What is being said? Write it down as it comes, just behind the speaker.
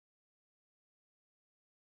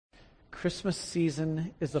Christmas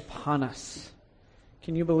season is upon us.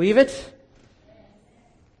 Can you believe it?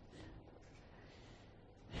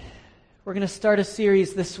 We're going to start a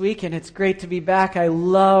series this week, and it's great to be back. I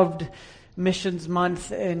loved Missions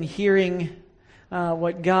Month and hearing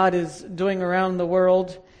what God is doing around the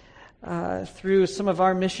world through some of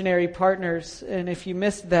our missionary partners. And if you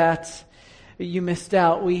missed that, you missed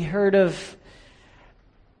out. We heard of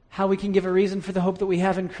how we can give a reason for the hope that we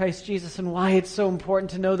have in Christ Jesus and why it's so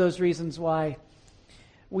important to know those reasons why.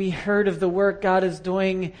 We heard of the work God is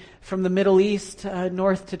doing from the Middle East,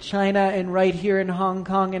 north to China, and right here in Hong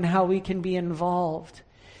Kong, and how we can be involved.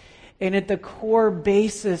 And at the core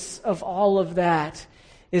basis of all of that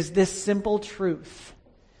is this simple truth,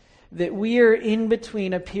 that we are in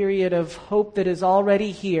between a period of hope that is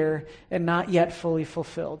already here and not yet fully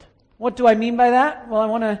fulfilled. What do I mean by that? Well, I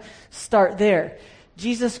want to start there.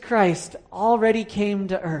 Jesus Christ already came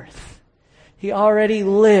to earth. He already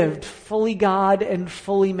lived fully God and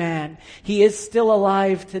fully man. He is still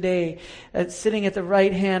alive today, sitting at the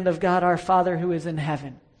right hand of God our Father who is in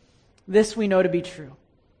heaven. This we know to be true.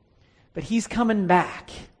 But He's coming back.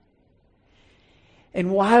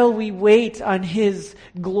 And while we wait on His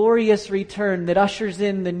glorious return that ushers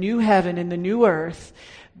in the new heaven and the new earth,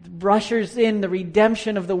 ushers in the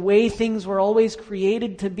redemption of the way things were always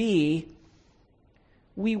created to be,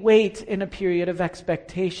 we wait in a period of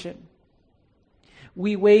expectation.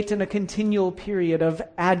 We wait in a continual period of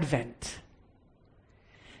Advent.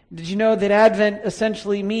 Did you know that Advent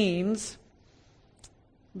essentially means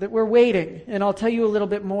that we're waiting? And I'll tell you a little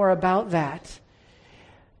bit more about that.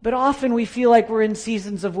 But often we feel like we're in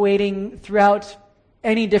seasons of waiting throughout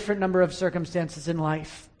any different number of circumstances in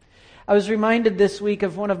life. I was reminded this week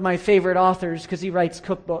of one of my favorite authors because he writes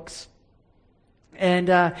cookbooks.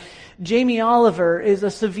 And Jamie Oliver is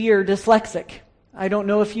a severe dyslexic. I don't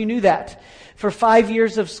know if you knew that. For 5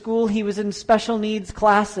 years of school, he was in special needs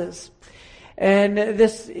classes. And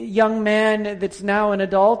this young man that's now an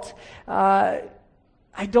adult, I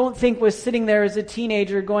don't think was sitting there as a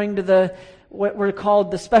teenager going to what were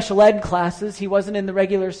called the special ed classes. He wasn't in the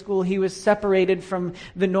regular school. He was separated from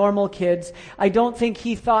the normal kids. I don't think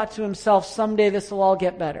he thought to himself, someday this will all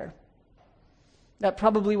get better. That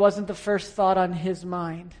probably wasn't the first thought on his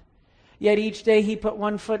mind. Yet each day he put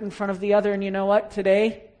one foot in front of the other, and you know what?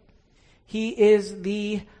 Today, he is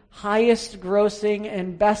the highest grossing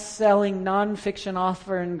and best-selling nonfiction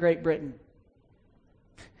author in Great Britain.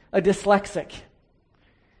 A dyslexic.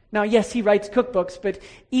 Now, yes, he writes cookbooks, but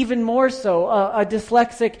even more so, a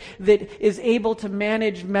dyslexic that is able to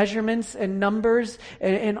manage measurements and numbers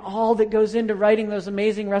and all that goes into writing those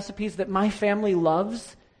amazing recipes that my family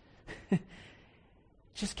loves.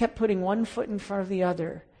 Just kept putting one foot in front of the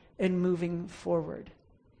other and moving forward.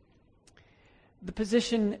 The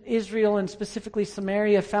position Israel and specifically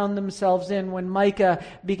Samaria found themselves in when Micah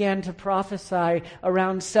began to prophesy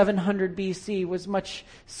around 700 BC was much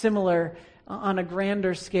similar on a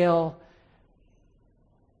grander scale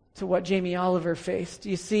to what Jamie Oliver faced.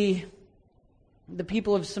 You see, the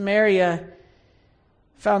people of Samaria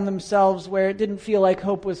found themselves where it didn't feel like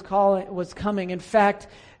hope was coming. In fact,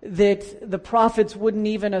 that the prophets wouldn't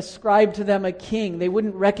even ascribe to them a king. They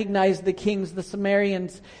wouldn't recognize the kings the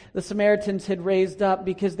Samaritans had raised up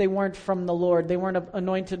because they weren't from the Lord. They weren't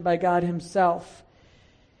anointed by God Himself.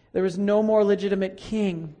 There was no more legitimate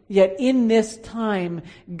king. Yet in this time,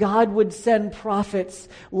 God would send prophets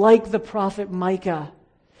like the prophet Micah,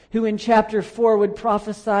 who in chapter 4 would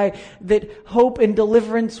prophesy that hope and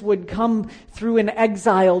deliverance would come through an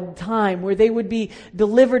exiled time, where they would be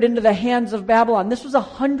delivered into the hands of Babylon. This was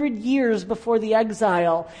 100 years before the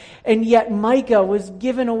exile, and yet Micah was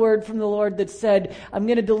given a word from the Lord that said, I'm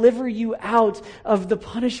going to deliver you out of the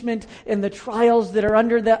punishment and the trials that are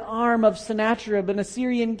under the arm of Sennacherib, an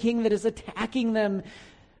Assyrian king that is attacking them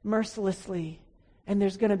mercilessly, and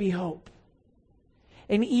there's going to be hope.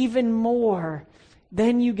 And even more,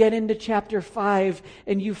 then you get into chapter 5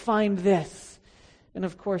 and you find this. And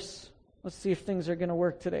of course, let's see if things are going to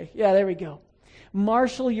work today. Yeah, there we go.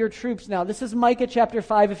 Marshal your troops now. This is Micah chapter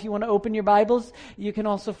 5. If you want to open your Bibles, you can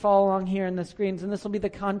also follow along here in the screens. And this will be the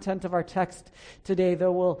content of our text today,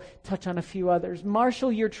 though we'll touch on a few others.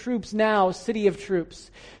 Marshal your troops now, city of troops,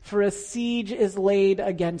 for a siege is laid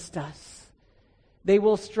against us. They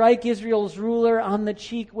will strike Israel's ruler on the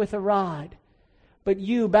cheek with a rod. But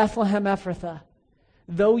you, Bethlehem Ephrathah,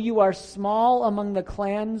 though you are small among the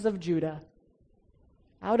clans of Judah,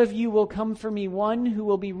 out of you will come for me one who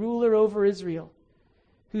will be ruler over Israel,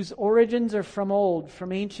 whose origins are from old,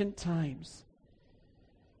 from ancient times.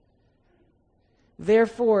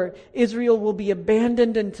 Therefore, Israel will be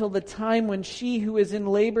abandoned until the time when she who is in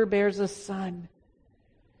labor bears a son.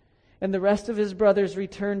 and the rest of his brothers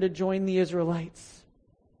return to join the Israelites.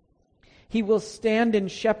 He will stand and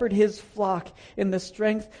shepherd his flock in the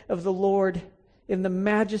strength of the Lord, in the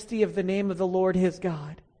majesty of the name of the Lord his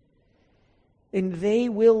God. And they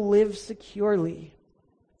will live securely,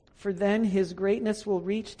 for then his greatness will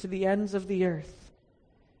reach to the ends of the earth,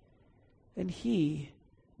 and he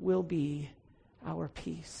will be our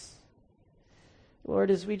peace. Lord,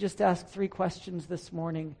 as we just ask 3 questions this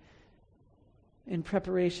morning in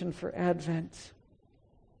preparation for Advent,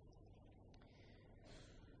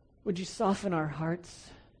 would you soften our hearts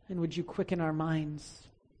and would you quicken our minds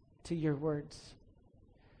to your words?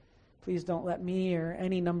 Please don't let me or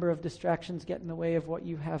any number of distractions get in the way of what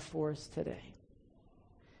you have for us today.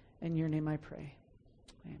 In your name I pray.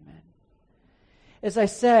 Amen. As I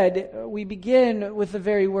said, we begin with the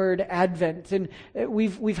very word Advent, and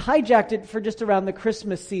we've hijacked it for just around the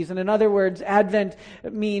Christmas season. In other words, Advent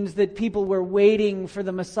means that people were waiting for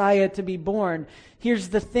the Messiah to be born. Here's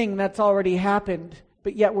the thing, that's already happened,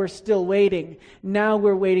 but yet we're still waiting. Now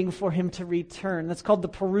we're waiting for him to return. That's called the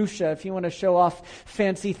Parousia. If you want to show off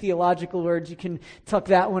fancy theological words, you can tuck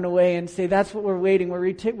that one away and say that's what we're waiting.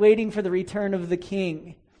 We're waiting for the return of the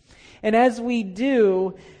King. And as we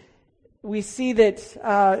do, we see that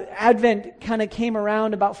Advent kind of came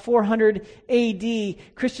around about 400 A.D.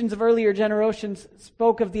 Christians of earlier generations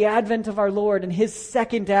spoke of the advent of our Lord and his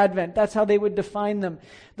second advent. That's how they would define them.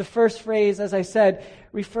 The first phrase, as I said,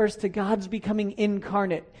 refers to God's becoming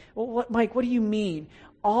incarnate. Well, Mike, what do you mean?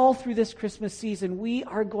 All through this Christmas season, we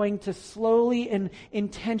are going to slowly and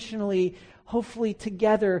intentionally, hopefully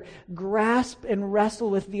together, grasp and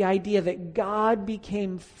wrestle with the idea that God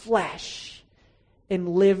became flesh and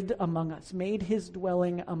lived among us, made his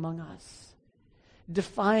dwelling among us,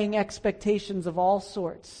 defying expectations of all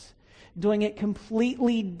sorts, doing it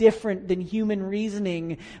completely different than human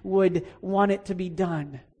reasoning would want it to be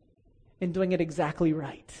done, and doing it exactly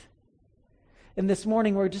right. And this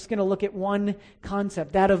morning we're just going to look at one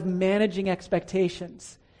concept, that of managing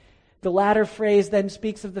expectations. The latter phrase then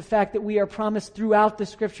speaks of the fact that we are promised throughout the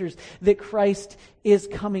Scriptures that Christ is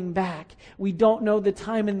coming back. We don't know the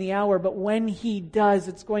time and the hour, but when he does,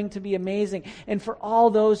 it's going to be amazing. And for all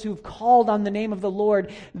those who've called on the name of the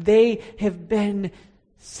Lord, they have been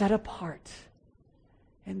set apart.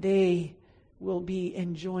 And they will be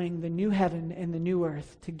enjoying the new heaven and the new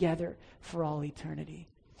earth together for all eternity.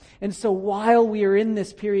 And so while we are in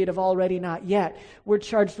this period of already not yet, we're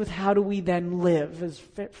charged with how do we then live, as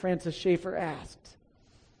Francis Schaeffer asked.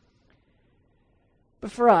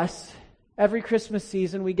 But for us, every Christmas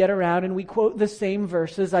season we get around and we quote the same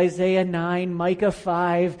verses, Isaiah 9, Micah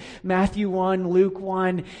 5, Matthew 1, Luke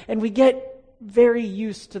 1, and we get very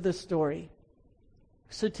used to the story.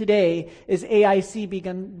 So today, as AIC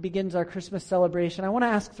begins our Christmas celebration, I want to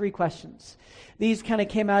ask 3 questions. These kind of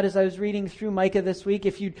came out as I was reading through Micah this week.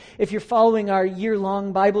 If you're following our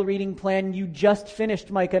year-long Bible reading plan, you just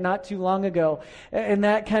finished Micah not too long ago. And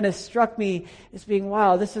that kind of struck me as being,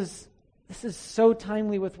 wow, this is so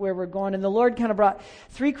timely with where we're going. And the Lord kind of brought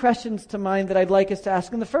 3 questions to mind that I'd like us to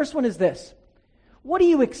ask. And the first one is this: what do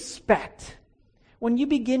you expect when you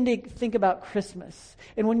begin to think about Christmas,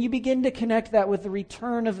 and when you begin to connect that with the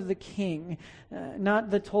return of the King,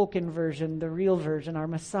 not the Tolkien version, the real version, our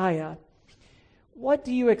Messiah? What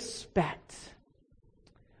do you expect?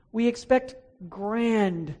 We expect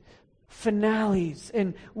grand finales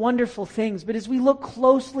and wonderful things, but as we look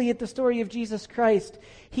closely at the story of Jesus Christ,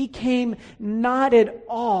 he came not at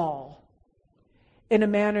all in a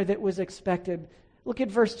manner that was expected. Look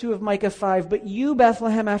at verse 2 of Micah 5. But you,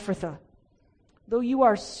 Bethlehem Ephrathah, though you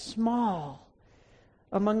are small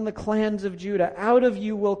among the clans of Judah, out of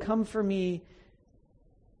you will come for me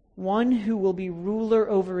one who will be ruler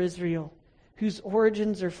over Israel, whose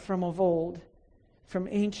origins are from of old, from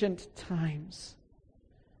ancient times.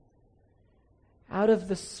 Out of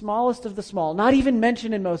the smallest of the small, not even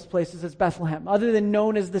mentioned in most places as Bethlehem, other than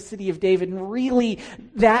known as the city of David. And really,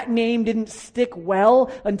 that name didn't stick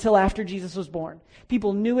well until after Jesus was born.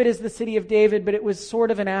 People knew it as the city of David, but it was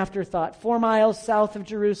sort of an afterthought. 4 miles south of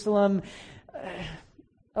Jerusalem,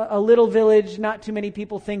 a little village not too many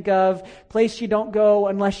people think of, place you don't go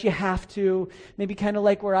unless you have to, maybe kind of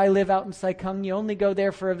like where I live out in Saikung. You only go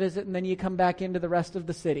there for a visit and then you come back into the rest of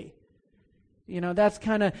the city. You know, that's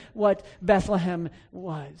kind of what Bethlehem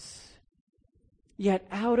was. Yet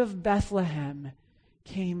out of Bethlehem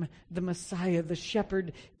came the Messiah, the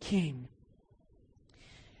shepherd king.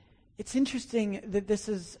 It's interesting that this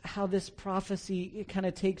is how this prophecy kind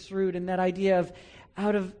of takes root, in that idea of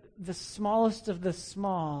out of the smallest of the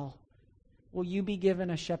small will you be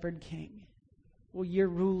given a shepherd king. Will your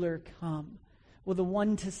ruler come? Will the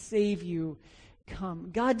one to save you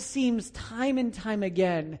come. God seems time and time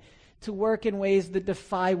again to work in ways that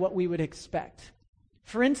defy what we would expect.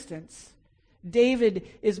 For instance, Jesus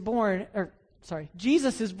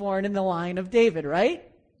is born in the line of David, right?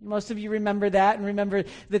 Most of you remember that and remember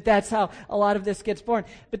that that's how a lot of this gets born.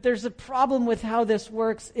 But there's a problem with how this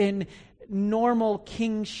works in normal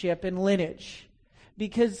kingship and lineage.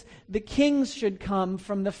 Because the kings should come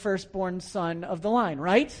from the firstborn son of the line,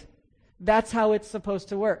 right? That's how it's supposed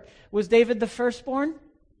to work. Was David the firstborn?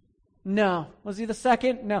 No. Was he the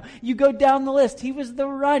second? No. You go down the list. He was the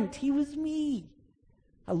runt. He was me.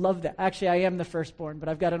 I love that. Actually, I am the firstborn, but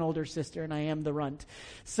I've got an older sister and I am the runt.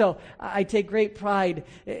 So I take great pride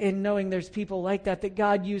in knowing there's people like that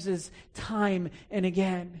God uses time and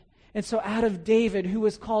again. And so out of David, who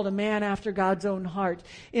was called a man after God's own heart,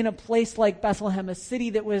 in a place like Bethlehem, a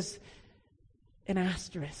city that was an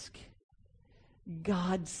asterisk,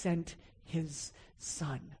 God sent his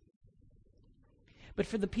son. But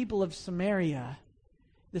for the people of Samaria,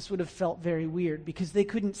 this would have felt very weird because they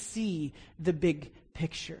couldn't see the big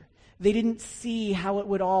picture. They didn't see how it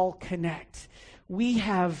would all connect. We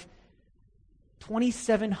have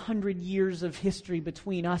 2,700 years of history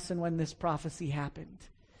between us and when this prophecy happened.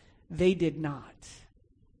 They did not.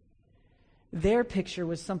 Their picture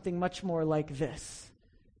was something much more like this.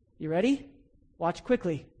 You ready? Watch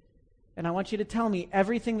quickly. And I want you to tell me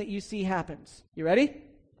everything that you see happens. You ready?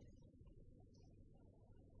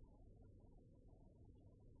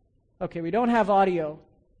 Okay, we don't have audio.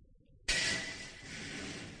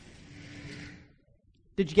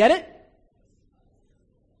 Did you get it?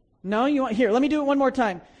 No? You want here, let me do it one more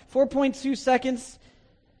time. 4.2 seconds.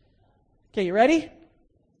 Okay, you ready?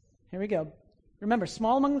 Here we go. Remember,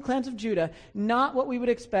 small among the clans of Judah, not what we would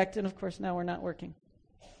expect, and of course now we're not working.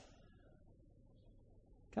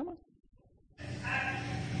 Come on.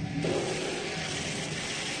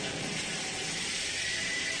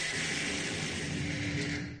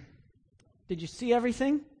 Did you see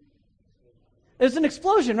everything? There's an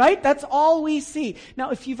explosion, right? That's all we see. Now,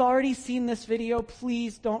 if you've already seen this video,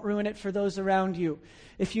 please don't ruin it for those around you.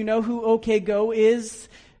 If you know who OK Go is,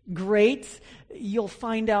 great. You'll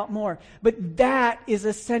find out more. But that is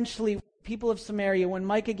essentially what people of Samaria, when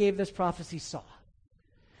Micah gave this prophecy, saw.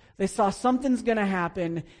 They saw something's going to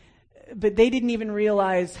happen, but they didn't even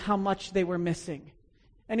realize how much they were missing.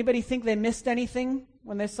 Anybody think they missed anything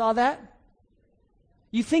when they saw that?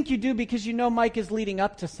 You think you do because you know Mike is leading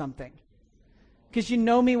up to something. Because you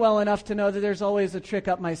know me well enough to know that there's always a trick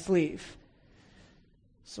up my sleeve.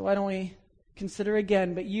 So why don't we consider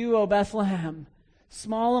again, but you, O Bethlehem,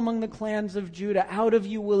 small among the clans of Judah, out of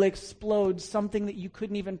you will explode something that you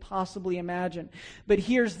couldn't even possibly imagine. But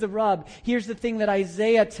here's the rub. Here's the thing that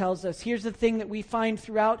Isaiah tells us. Here's the thing that we find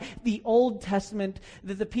throughout the Old Testament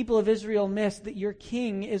that the people of Israel missed, that your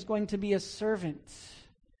king is going to be a servant,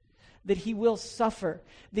 that he will suffer,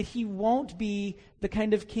 that he won't be the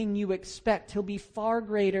kind of king you expect. He'll be far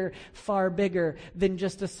greater, far bigger than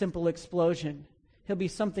just a simple explosion. He'll be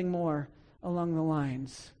something more along the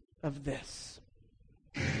lines of this.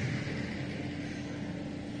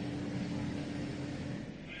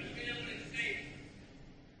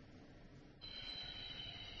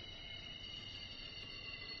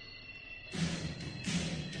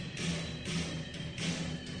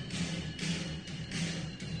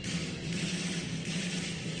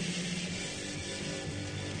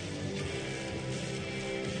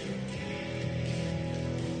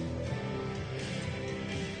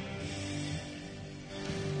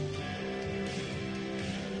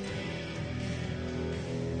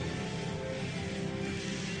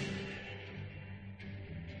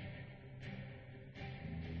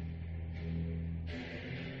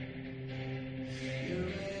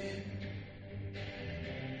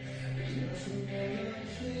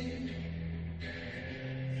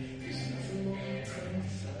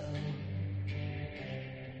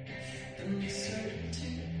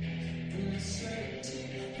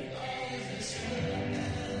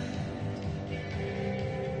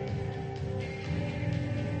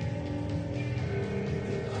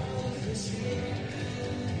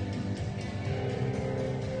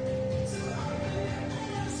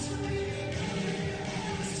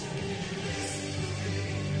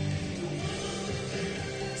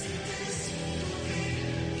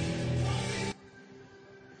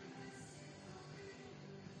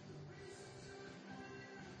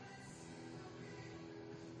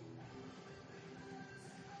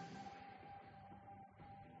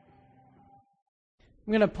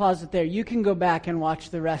 I'm going to pause it there. You can go back and watch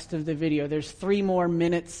the rest of the video. There's 3 more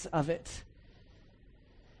minutes of it.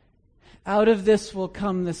 Out of this will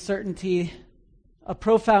come the certainty, a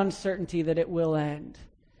profound certainty that it will end.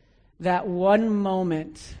 that one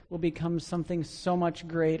moment will become something so much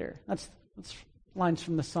greater. That's lines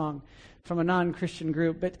from the song from a non-Christian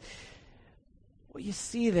group. But what you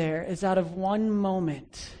see there is out of one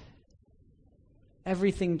moment,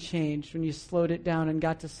 everything changed when you slowed it down and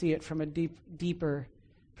got to see it from a deeper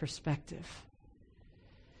perspective.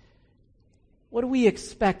 What do we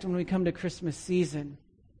expect when we come to Christmas season?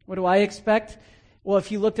 What do I expect? Well,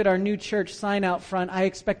 if you looked at our new church sign out front, I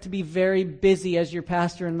expect to be very busy as your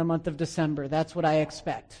pastor in the month of December. That's what I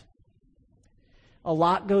expect. A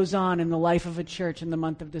lot goes on in the life of a church in the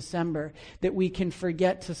month of December that we can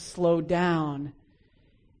forget to slow down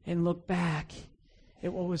and look back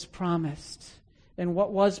at what was promised. And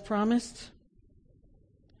what was promised?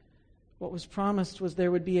 What was promised was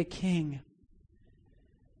there would be a king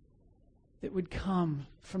that would come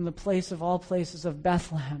from the place of all places of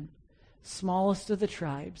Bethlehem, smallest of the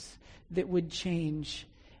tribes, that would change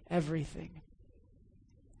everything.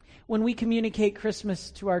 When we communicate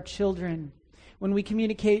Christmas to our children, when we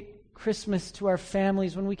communicate Christmas to our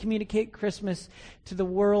families, when we communicate Christmas to the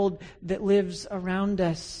world that lives around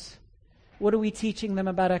us, what are we teaching them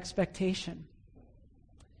about expectation?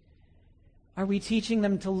 Are we teaching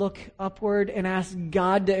them to look upward and ask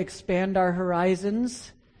God to expand our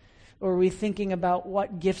horizons? Or are we thinking about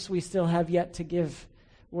what gifts we still have yet to give?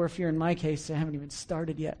 Or if you're in my case, I haven't even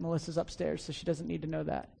started yet. Melissa's upstairs, so she doesn't need to know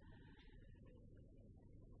that.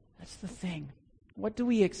 That's the thing. What do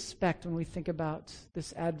we expect when we think about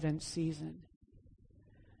this Advent season?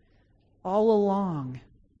 All along,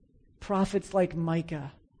 prophets like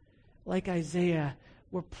Micah, like Isaiah,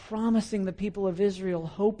 were promising the people of Israel,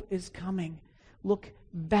 hope is coming. Look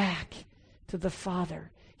back to the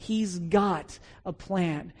Father. He's got a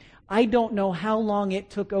plan. I don't know how long it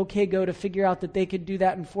took OK Go to figure out that they could do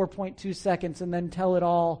that in 4.2 seconds and then tell it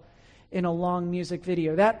all in a long music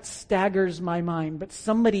video. That staggers my mind, but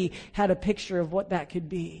somebody had a picture of what that could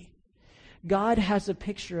be. God has a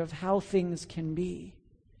picture of how things can be.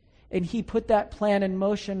 And He put that plan in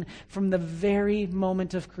motion from the very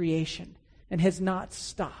moment of creation and has not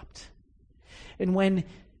stopped. And when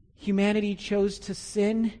humanity chose to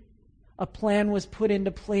sin, a plan was put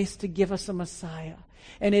into place to give us a Messiah.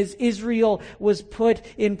 And as Israel was put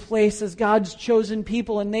in place as God's chosen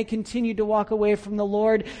people and they continued to walk away from the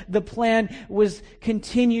Lord, the plan was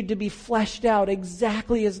continued to be fleshed out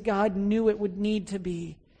exactly as God knew it would need to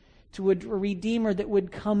be, to a Redeemer that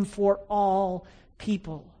would come for all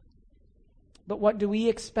people. But what do we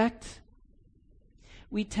expect?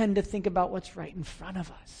 We tend to think about what's right in front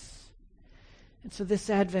of us. And so this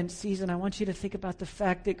Advent season, I want you to think about the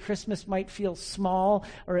fact that Christmas might feel small,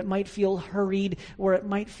 or it might feel hurried, or it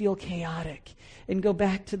might feel chaotic. And go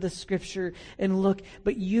back to the Scripture and look.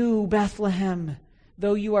 But you, Bethlehem,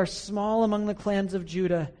 though you are small among the clans of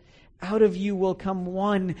Judah, out of you will come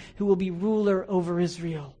one who will be ruler over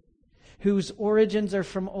Israel, whose origins are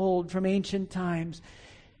from old, from ancient times,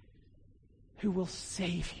 who will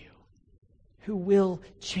save you, who will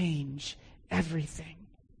change everything.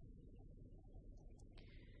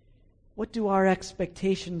 What do our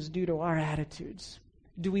expectations do to our attitudes?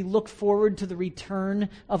 Do we look forward to the return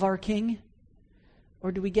of our King?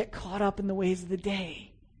 Or do we get caught up in the ways of the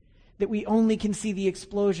day? That we only can see the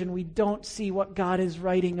explosion, we don't see what God is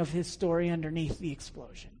writing of His story underneath the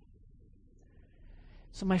explosion.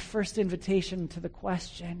 So my first invitation to the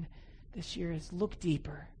question this year is look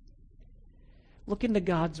deeper. Look into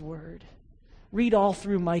God's Word. Read all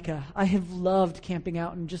through Micah. I have loved camping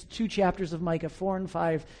out in just 2 chapters of Micah, 4 and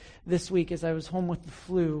 5, this week as I was home with the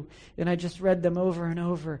flu. And I just read them over and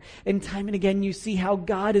over. And time and again you see how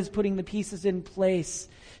God is putting the pieces in place,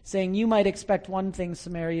 saying, you might expect one thing,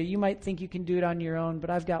 Samaria. You might think you can do it on your own, but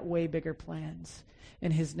I've got way bigger plans.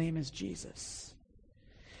 And His name is Jesus.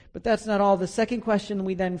 But that's not all. The second question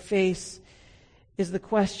we then face is the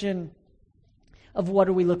question of what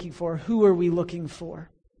are we looking for? Who are we looking for?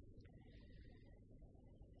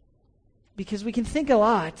 Because we can think a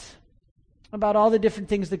lot about all the different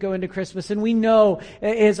things that go into Christmas. And we know,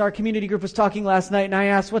 as our community group was talking last night, and I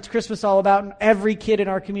asked, what's Christmas all about? And every kid in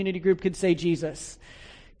our community group could say Jesus.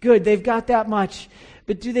 Good, they've got that much.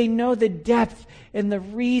 But do they know the depth and the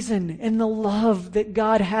reason and the love that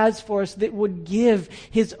God has for us, that would give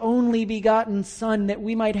His only begotten Son that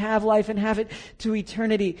we might have life and have it to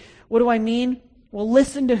eternity? What do I mean? Well,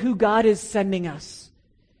 listen to who God is sending us.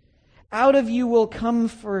 Out of you will come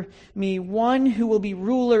for me one who will be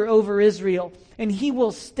ruler over Israel, and He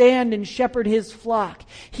will stand and shepherd His flock.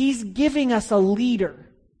 He's giving us a leader.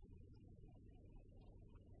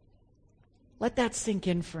 Let that sink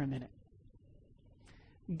in for a minute.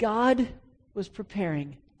 God was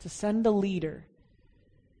preparing to send a leader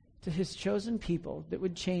to his chosen people that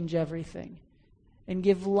would change everything and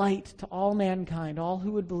give light to all mankind, all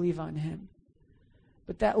who would believe on him.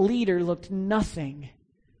 But that leader looked nothing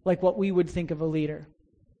like what we would think of a leader.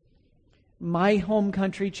 My home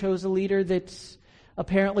country chose a leader that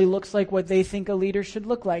apparently looks like what they think a leader should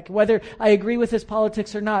look like. Whether I agree with his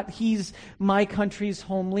politics or not, he's my country's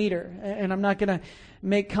home leader. And I'm not going to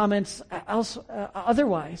make comments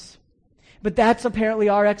otherwise. But that's apparently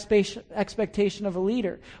our expectation of a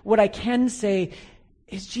leader. What I can say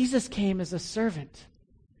is Jesus came as a servant,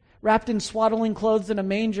 wrapped in swaddling clothes in a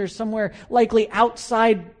manger somewhere likely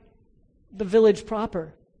outside the village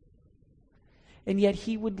proper. And yet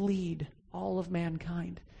he would lead all of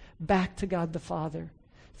mankind back to God the Father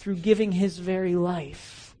through giving his very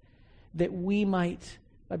life, that we might,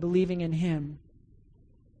 by believing in him,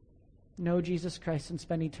 know Jesus Christ and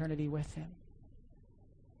spend eternity with him.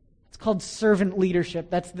 It's called servant leadership.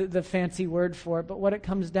 That's the fancy word for it. But what it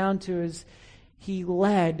comes down to is he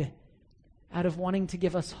led out of wanting to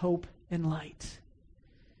give us hope and light.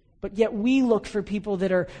 But yet we look for people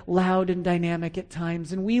that are loud and dynamic at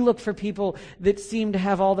times. And we look for people that seem to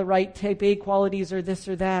have all the right type A qualities or this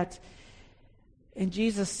or that. And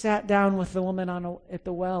Jesus sat down with the woman at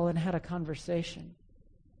the well and had a conversation.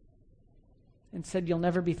 And said, "You'll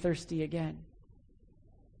never be thirsty again."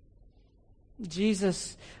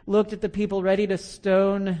 Jesus looked at the people ready to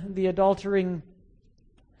stone the adultering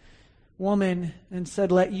woman and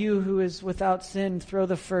said, "Let you who is without sin throw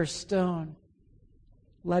the first stone."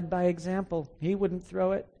 Led by example. He wouldn't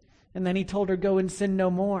throw it. And then he told her, "Go and sin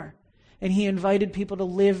no more." And he invited people to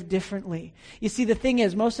live differently. You see, the thing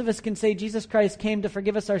is, most of us can say Jesus Christ came to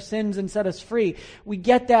forgive us our sins and set us free. We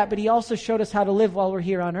get that, but he also showed us how to live while we're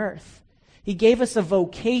here on earth. He gave us a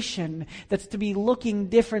vocation that's to be looking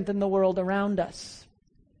different than the world around us.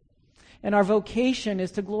 And our vocation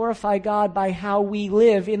is to glorify God by how we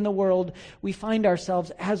live in the world we find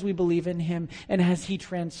ourselves as we believe in him and as he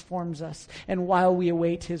transforms us and while we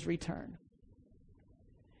await his return.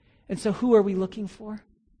 And so who are we looking for?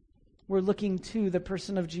 We're looking to the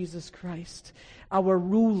person of Jesus Christ, our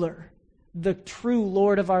ruler, the true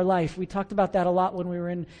Lord of our life. We talked about that a lot when we were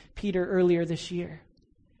in Peter earlier this year.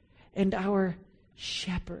 And our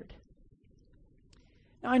shepherd.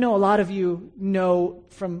 Now, I know a lot of you know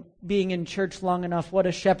from being in church long enough what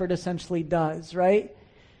a shepherd essentially does, right?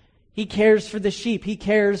 He cares for the sheep. He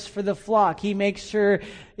cares for the flock. He makes sure,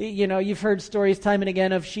 you've heard stories time and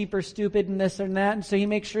again of sheep are stupid and this and that. And so he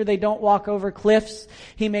makes sure they don't walk over cliffs.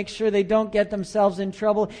 He makes sure they don't get themselves in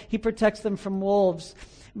trouble. He protects them from wolves.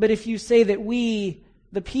 But if you say that we,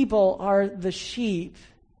 the people, are the sheep,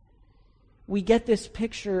 we get this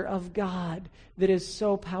picture of God that is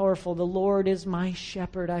so powerful. The Lord is my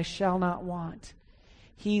shepherd, I shall not want.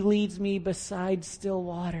 He leads me beside still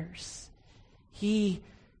waters. He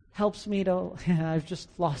helps me to, I've just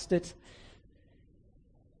lost it,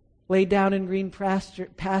 lay down in green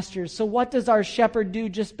pastures. So what does our shepherd do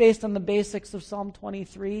just based on the basics of Psalm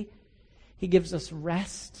 23? He gives us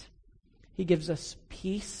rest, he gives us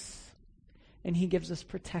peace, and he gives us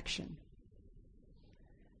protection.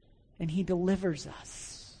 And he delivers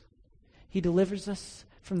us. He delivers us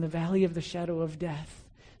from the valley of the shadow of death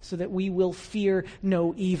so that we will fear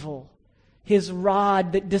no evil. His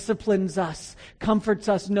rod that disciplines us comforts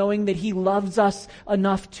us, knowing that he loves us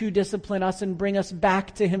enough to discipline us and bring us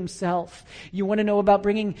back to himself. You want to know about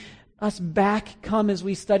bringing us back? Come as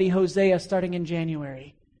we study Hosea starting in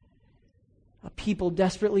January. A people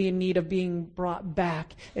desperately in need of being brought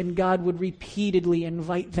back, and God would repeatedly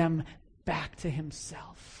invite them back to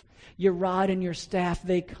himself. Your rod and your staff,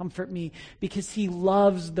 they comfort me, because he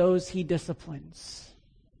loves those he disciplines.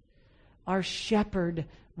 Our shepherd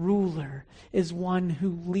ruler is one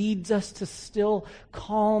who leads us to still,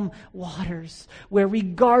 calm waters, where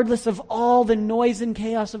regardless of all the noise and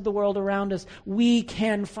chaos of the world around us, we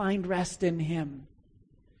can find rest in him.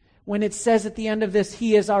 When it says at the end of this,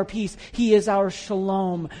 he is our peace, he is our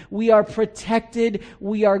shalom. We are protected,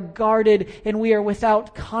 we are guarded, and we are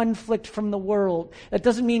without conflict from the world. That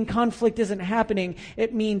doesn't mean conflict isn't happening.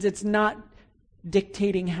 It means it's not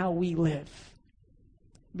dictating how we live.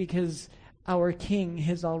 Because our King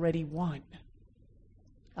has already won.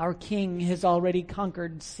 Our King has already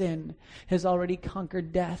conquered sin, has already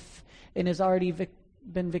conquered death, and has already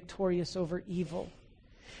been victorious over evil.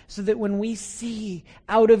 So that when we see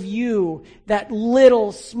out of you, that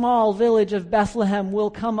little small village of Bethlehem, will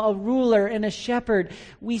come a ruler and a shepherd,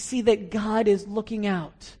 we see that God is looking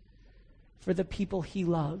out for the people he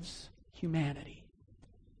loves, humanity.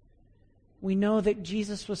 We know that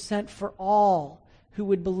Jesus was sent for all who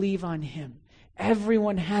would believe on him.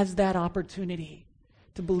 Everyone has that opportunity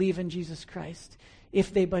to believe in Jesus Christ.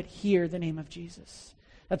 if they but hear the name of Jesus.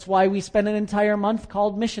 That's why we spend an entire month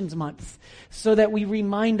called Missions Month, so that we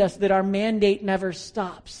remind us that our mandate never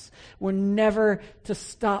stops. We're never to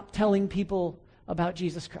stop telling people about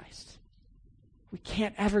Jesus Christ. We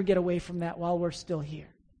can't ever get away from that while we're still here.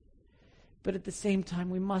 But at the same time,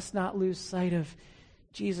 we must not lose sight of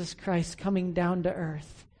Jesus Christ coming down to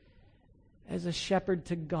earth as a shepherd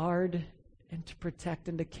to guard and to protect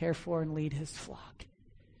and to care for and lead his flock.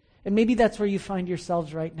 And maybe that's where you find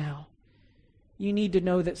yourselves right now. You need to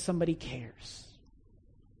know that somebody cares.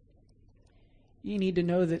 You need to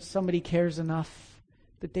know that somebody cares enough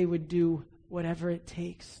that they would do whatever it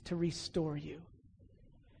takes to restore you,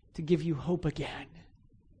 to give you hope again,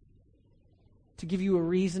 to give you a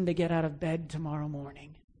reason to get out of bed tomorrow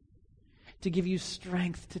morning, to give you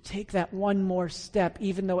strength to take that one more step,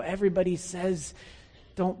 even though everybody says,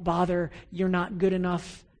 don't bother, you're not good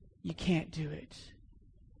enough, you can't do it.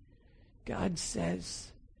 God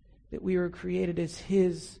says that we were created as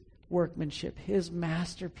his workmanship, his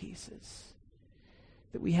masterpieces,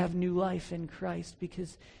 that we have new life in Christ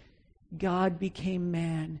because God became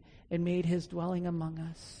man and made his dwelling among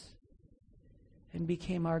us and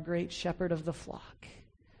became our great shepherd of the flock.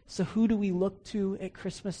 So who do we look to at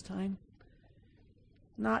Christmas time?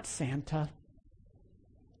 Not Santa.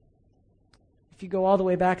 If you go all the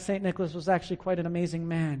way back, St. Nicholas was actually quite an amazing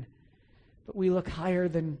man. But we look higher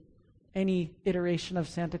than any iteration of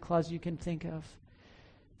Santa Claus you can think of,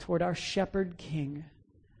 toward our shepherd king,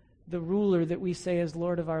 the ruler that we say is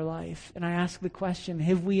Lord of our life. And I ask the question,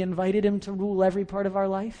 have we invited him to rule every part of our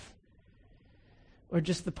life? Or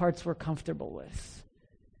just the parts we're comfortable with?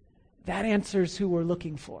 That answers who we're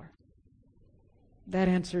looking for. That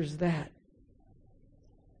answers that.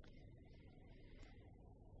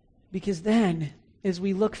 Because then, as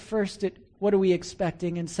we look first at what are we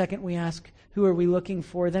expecting, and second we ask, who are we looking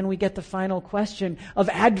for? Then we get the final question of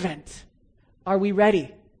Advent. Are we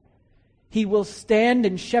ready? He will stand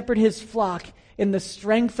and shepherd his flock in the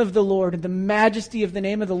strength of the Lord, in the majesty of the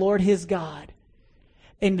name of the Lord his God.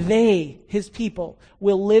 And they, his people,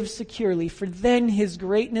 will live securely, for then his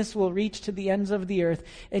greatness will reach to the ends of the earth,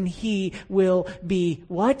 and he will be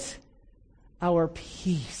what? Our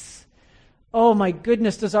peace. Oh my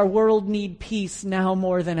goodness, does our world need peace now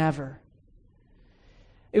more than ever?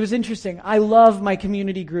 It was interesting. I love my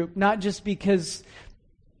community group, not just because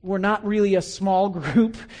we're not really a small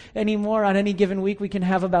group anymore. On any given week, we can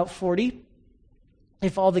have about 40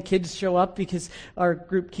 if all the kids show up, because our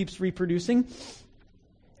group keeps reproducing.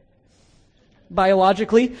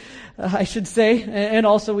 Biologically, I should say. And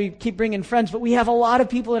also we keep bringing friends. But we have a lot of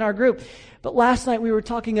people in our group. But last night we were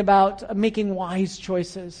talking about making wise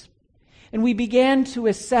choices. And we began to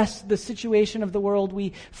assess the situation of the world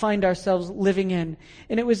we find ourselves living in.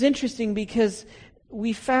 And it was interesting because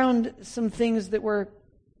we found some things that were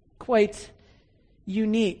quite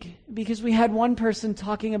unique. Because we had one person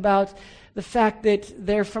talking about the fact that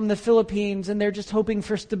they're from the Philippines and they're just hoping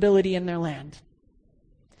for stability in their land.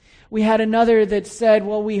 We had another that said,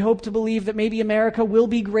 well, we hope to believe that maybe America will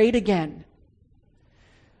be great again.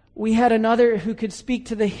 We had another who could speak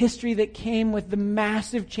to the history that came with the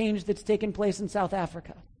massive change that's taken place in South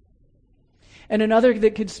Africa. And another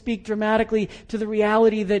that could speak dramatically to the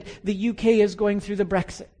reality that the UK is going through the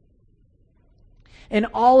Brexit. And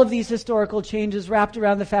all of these historical changes wrapped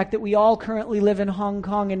around the fact that we all currently live in Hong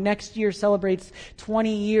Kong, and next year celebrates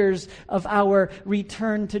 20 years of our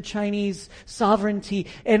return to Chinese sovereignty,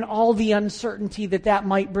 and all the uncertainty that that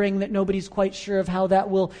might bring, that nobody's quite sure of how that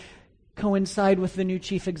will coincide with the new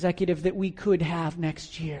chief executive that we could have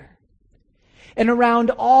next year. And around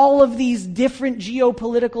all of these different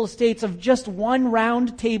geopolitical states of just one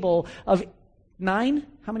round table of 9?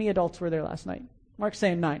 How many adults were there last night? Mark's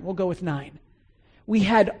saying 9. We'll go with 9. We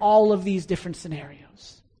had all of these different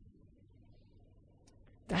scenarios.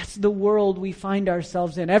 That's the world we find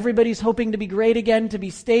ourselves in. Everybody's hoping to be great again, to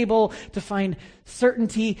be stable, to find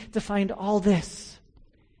certainty, to find all this.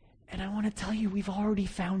 And I want to tell you, we've already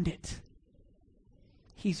found it.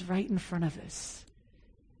 He's right in front of us.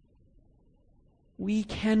 We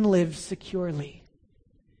can live securely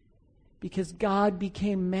because God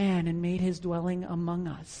became man and made his dwelling among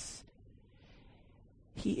us.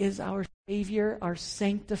 He is our Savior, our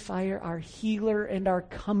sanctifier, our healer, and our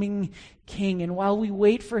coming King. And while we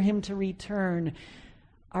wait for him to return,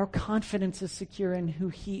 our confidence is secure in who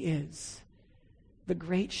he is, the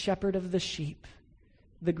great shepherd of the sheep,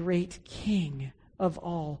 the great King of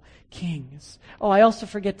all kings. Oh, I also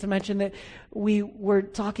forget to mention that we were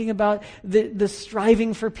talking about the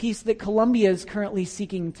striving for peace that Colombia is currently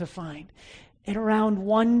seeking to find. And around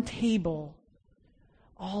one table,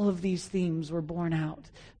 all of these themes were borne out.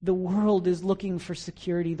 The world is looking for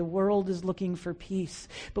security. The world is looking for peace.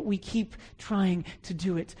 But we keep trying to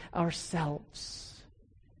do it ourselves.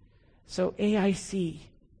 So AIC,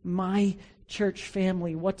 my church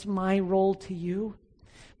family, what's my role to you?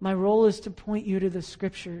 My role is to point you to the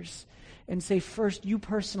Scriptures and say, first, you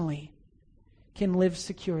personally can live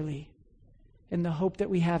securely in the hope that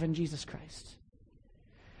we have in Jesus Christ.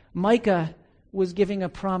 Micah was giving a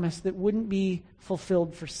promise that wouldn't be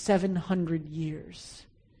fulfilled for 700 years.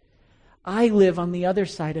 I live on the other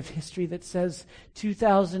side of history that says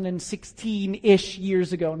 2016-ish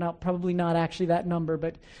years ago, probably not actually that number,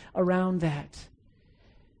 but around that,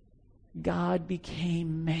 God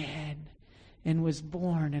became man and was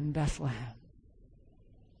born in Bethlehem.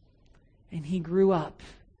 And he grew up,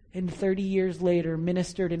 and 30 years later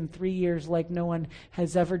ministered in 3 years like no one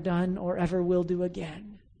has ever done or ever will do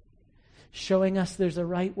again, showing us there's a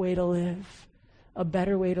right way to live, a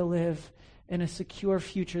better way to live, and a secure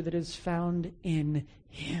future that is found in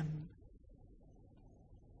him.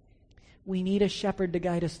 We need a shepherd to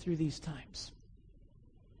guide us through these times.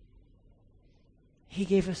 He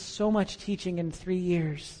gave us so much teaching in 3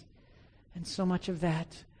 years, and so much of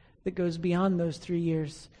that goes beyond those 3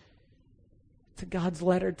 years to God's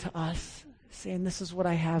letter to us, saying, this is what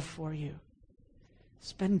I have for you.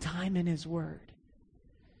 Spend time in his word,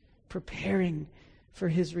 preparing for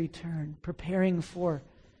his return, preparing for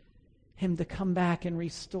him to come back and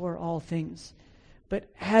restore all things. But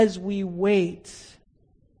as we wait,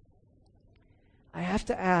 I have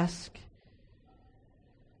to ask,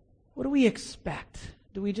 what do we expect?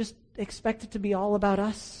 Do we just expect it to be all about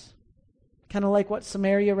us? Kind of like what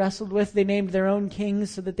Samaria wrestled with. They named their own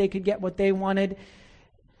kings so that they could get what they wanted.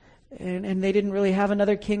 And they didn't really have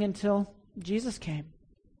another king until Jesus came.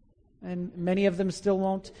 And many of them still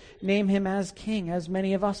won't name him as king, as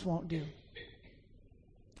many of us won't do.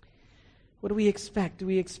 What do we expect? Do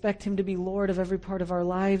we expect him to be Lord of every part of our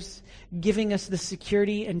lives, giving us the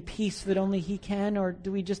security and peace that only he can? Or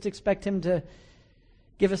do we just expect him to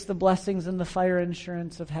give us the blessings and the fire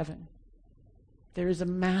insurance of heaven? There is a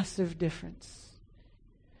massive difference.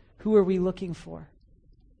 Who are we looking for?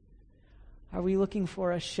 Are we looking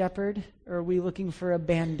for a shepherd, or are we looking for a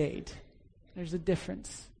Band-Aid? There's a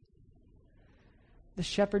difference. The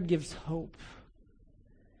shepherd gives hope.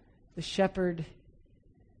 The shepherd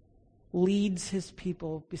leads his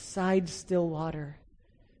people beside still water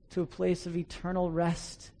to a place of eternal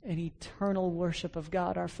rest and eternal worship of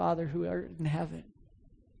God our Father who art in heaven.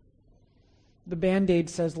 The Band-Aid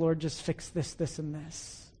says, Lord, just fix this, this, and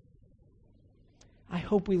this. I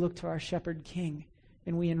hope we look to our shepherd king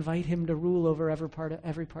and we invite him to rule over every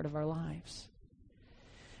part of our lives.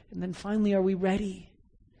 And then finally, are we ready?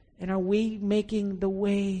 And are we making the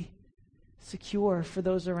way secure for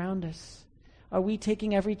those around us? Are we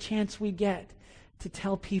taking every chance we get to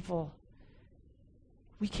tell people,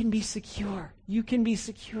 we can be secure. You can be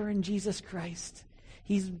secure in Jesus Christ.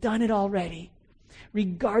 He's done it already.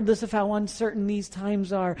 Regardless of how uncertain these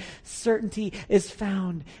times are, certainty is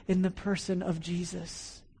found in the person of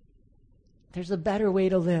Jesus. There's a better way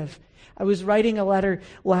to live. I was writing a letter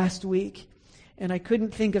last week, and I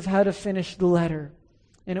couldn't think of how to finish the letter.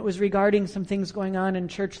 And it was regarding some things going on in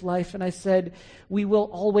church life, and I said, we will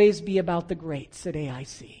always be about the greats at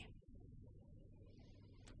AIC.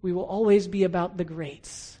 We will always be about the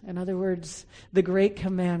greats. In other words, the great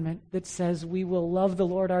commandment that says we will love the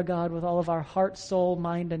Lord our God with all of our heart, soul,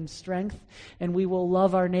 mind, and strength, and we will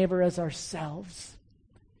love our neighbor as ourselves.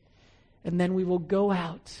 And then we will go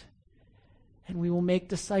out and we will make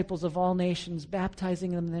disciples of all nations,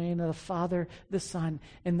 baptizing them in the name of the Father, the Son,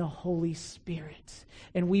 and the Holy Spirit.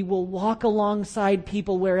 And we will walk alongside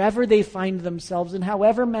people wherever they find themselves and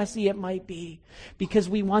however messy it might be, because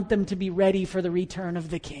we want them to be ready for the return of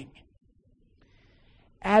the King.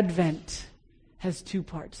 Advent has two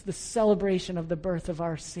parts: the celebration of the birth of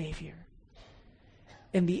our Savior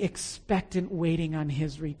and the expectant waiting on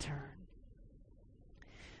his return.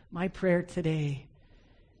 My prayer today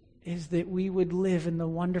is that we would live in the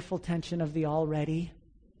wonderful tension of the already,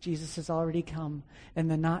 Jesus has already come, and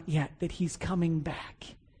the not yet, that he's coming back.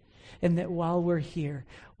 And that while we're here,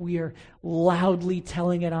 we are loudly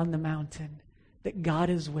telling it on the mountain that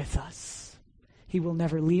God is with us. He will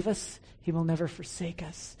never leave us. He will never forsake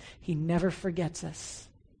us. He never forgets us.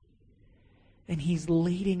 And he's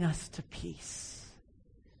leading us to peace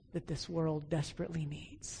that this world desperately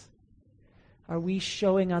needs. Are we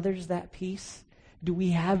showing others that peace? Do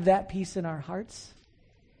we have that peace in our hearts?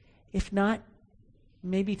 If not,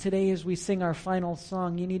 maybe today as we sing our final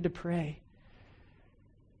song, you need to pray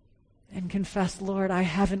and confess, Lord, I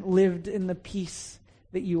haven't lived in the peace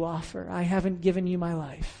that you offer. I haven't given you my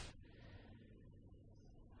life.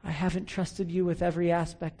 I haven't trusted you with every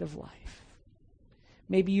aspect of life.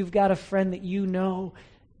 Maybe you've got a friend that you know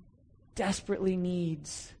desperately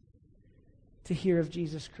needs to hear of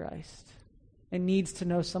Jesus Christ and needs to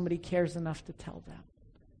know somebody cares enough to tell them.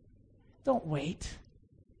 Don't wait.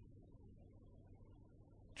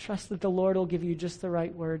 Trust that the Lord will give you just the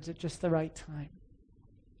right words at just the right time,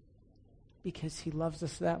 because he loves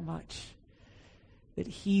us that much, that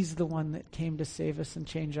he's the one that came to save us and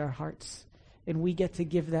change our hearts. And we get to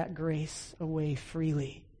give that grace away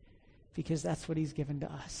freely, because that's what he's given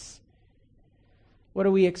to us. What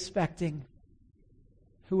are we expecting?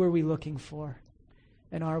 Who are we looking for?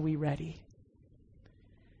 And are we ready?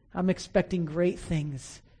 I'm expecting great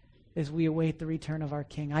things as we await the return of our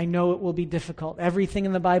King. I know it will be difficult. Everything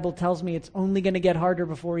in the Bible tells me it's only going to get harder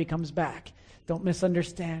before he comes back. Don't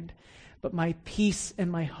misunderstand. But my peace and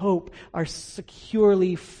my hope are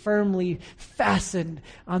securely, firmly fastened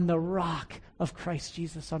on the rock of Christ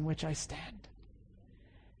Jesus on which I stand.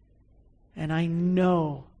 And I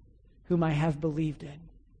know whom I have believed in,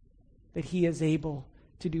 that he is able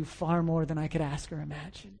to do far more than I could ask or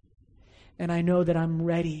imagine. And I know that I'm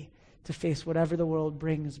ready to face whatever the world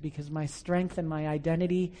brings, because my strength and my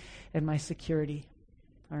identity and my security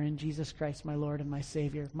are in Jesus Christ, my Lord and my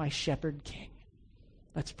Savior, my Shepherd King.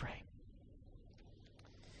 Let's pray.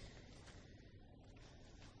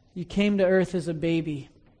 You came to earth as a baby.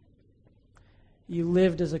 You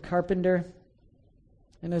lived as a carpenter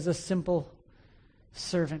and as a simple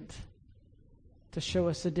servant to show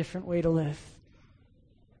us a different way to live.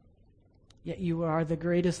 Yet you are the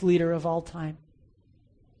greatest leader of all time.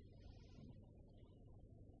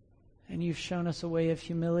 And you've shown us a way of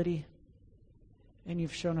humility, and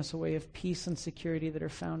you've shown us a way of peace and security that are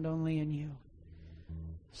found only in you.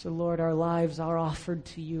 So, Lord, our lives are offered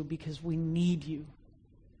to you because we need you.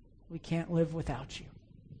 We can't live without you.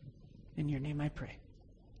 In your name I pray.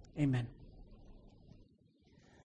 Amen.